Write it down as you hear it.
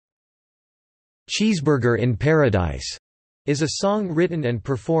"'Cheeseburger in Paradise' is a song written and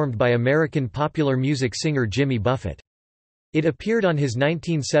performed by American popular music singer Jimmy Buffett. It appeared on his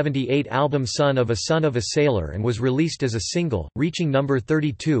 1978 album Son of a Sailor and was released as a single, reaching number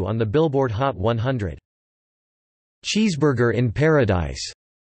 32 on the Billboard Hot 100. "'Cheeseburger in Paradise'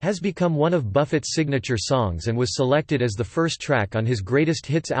 has become one of Buffett's signature songs and was selected as the first track on his Greatest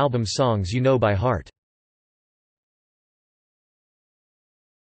Hits album Songs You Know by Heart.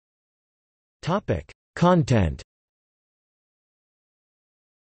 Content.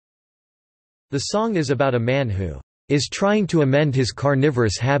 The song is about a man who is trying to amend his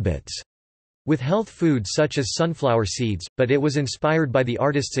carnivorous habits with health foods such as sunflower seeds, but it was inspired by the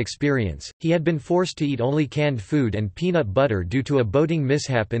artist's experience. He had been forced to eat only canned food and peanut butter due to a boating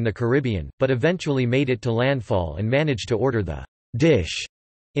mishap in the Caribbean, but eventually made it to landfall and managed to order the dish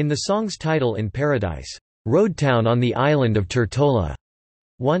in the song's title in Paradise. Roadtown on the island of Tortola.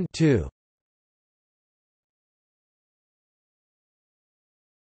 1-2.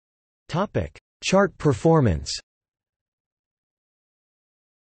 Chart performance.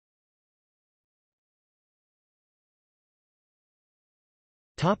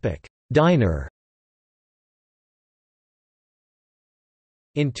 Diner.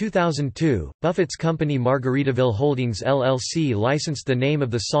 In 2002, Buffett's company Margaritaville Holdings LLC licensed the name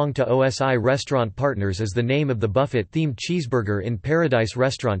of the song to OSI Restaurant Partners as the name of the Buffett-themed Cheeseburger in Paradise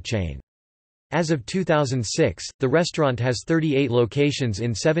restaurant chain. As of 2006, the restaurant has 38 locations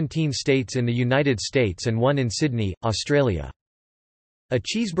in 17 states in the United States and 1 in Sydney, Australia. A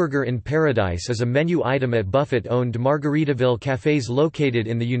Cheeseburger in Paradise is a menu item at Buffett-owned Margaritaville cafes located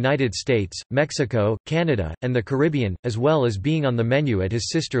in the United States, Mexico, Canada, and the Caribbean, as well as being on the menu at his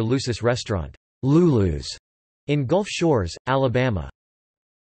sister Lucis restaurant, Lulu's, in Gulf Shores, Alabama.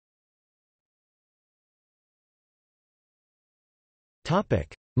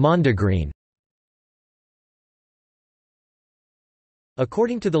 Mondegreen.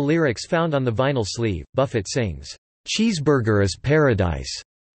 According to the lyrics found on the vinyl sleeve, Buffett sings, "'Cheeseburger is Paradise'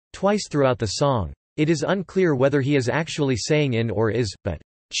 twice throughout the song. It is unclear whether he is actually saying in or is, but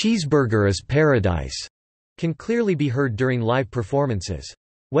 "'Cheeseburger is Paradise' can clearly be heard during live performances.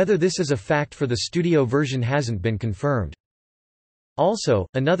 Whether this is a fact for the studio version hasn't been confirmed. Also,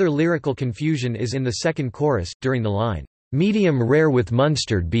 another lyrical confusion is in the second chorus, during the line, "'Medium rare with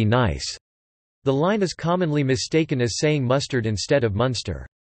Munster be nice'. The line is commonly mistaken as saying mustard instead of Munster.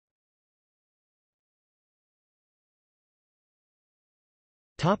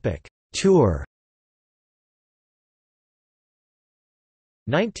 Tour.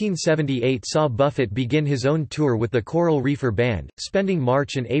 1978 saw Buffett begin his own tour with the choral Reefer Band, spending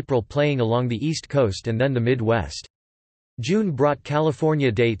March and April playing along the East Coast and then the Midwest. June brought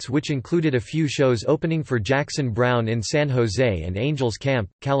California dates which included a few shows opening for Jackson Browne in San Jose and Angels Camp,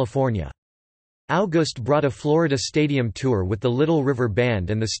 California. August brought a Florida stadium tour with the Little River Band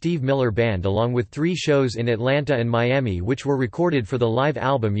and the Steve Miller Band along with 3 shows in Atlanta and Miami which were recorded for the live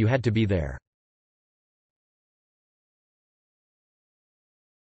album You Had to Be There.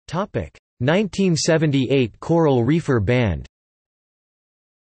 1978 Choral Reefer Band.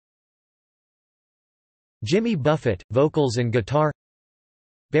 Jimmy Buffett, vocals and guitar.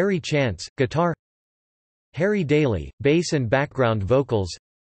 Barry Chance, guitar. Harry Daly, bass and background vocals.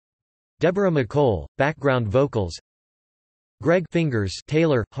 Deborah McCole, background vocals. Greg Fingers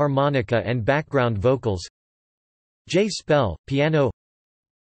Taylor, harmonica and background vocals. Jay Spell, piano.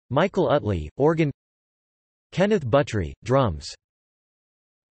 Michael Utley, organ. Kenneth Buttrey, drums.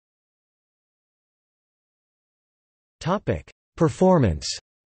 Performance.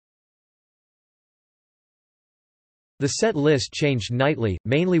 The set list changed nightly,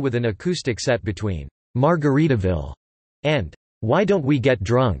 mainly with an acoustic set between "Margaritaville" and "Why Don't We Get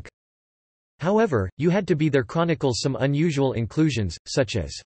Drunk?" However, You Had to Be There chronicles some unusual inclusions, such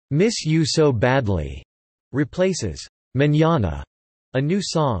as "Miss You So Badly" replaces "Mañana." A new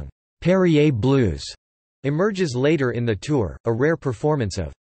song, "Perrier Blues", emerges later in the tour. A rare performance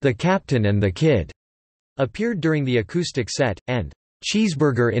of "The Captain and the Kid" appeared during the acoustic set, and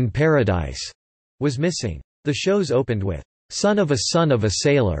 "Cheeseburger in Paradise" was missing. The shows opened with Son of a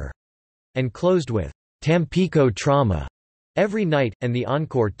Sailor" and closed with "Tampico Trauma" every night, and the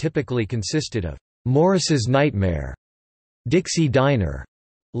encore typically consisted of "Morris's Nightmare", "Dixie Diner",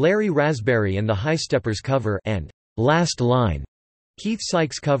 Larry Raspberry and the High Steppers cover, and "Last Line", Keith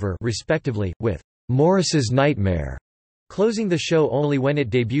Sykes cover respectively, with "Morris's Nightmare" closing the show only when it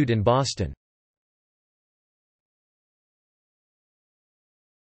debuted in Boston.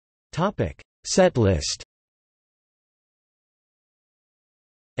 Set list.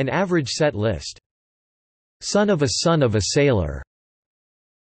 An average set list. Son of a Sailor.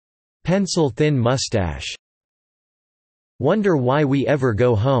 Pencil-thin mustache. Wonder why we ever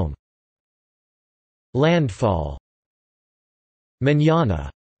go home. Landfall. Mañana.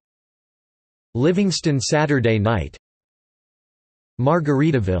 Livingston Saturday night.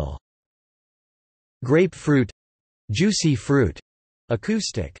 Margaritaville. Grapefruit. Juicy fruit.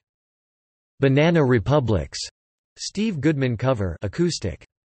 Acoustic. Banana Republics. Steve Goodman cover acoustic.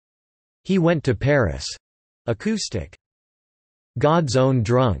 He Went to Paris. Acoustic. God's Own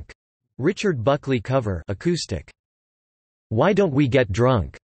Drunk. Richard Buckley cover acoustic. Why Don't We Get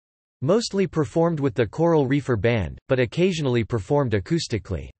Drunk? Mostly performed with the choral Reefer band, but occasionally performed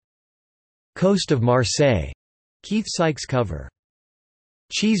acoustically. Coast of Marseille. Keith Sykes cover.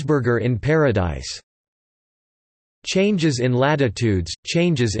 Cheeseburger in Paradise. Changes in Latitudes,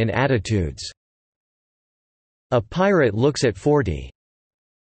 Changes in Attitudes. A Pirate Looks at 40.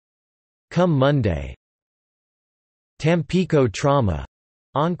 Come Monday. Tampico Trauma.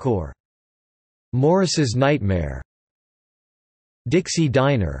 Encore. Morris's Nightmare. Dixie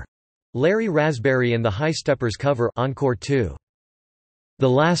Diner. Larry Raspberry and the High Steppers cover Encore 2. The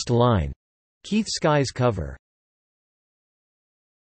Last Line. Keith Skies cover.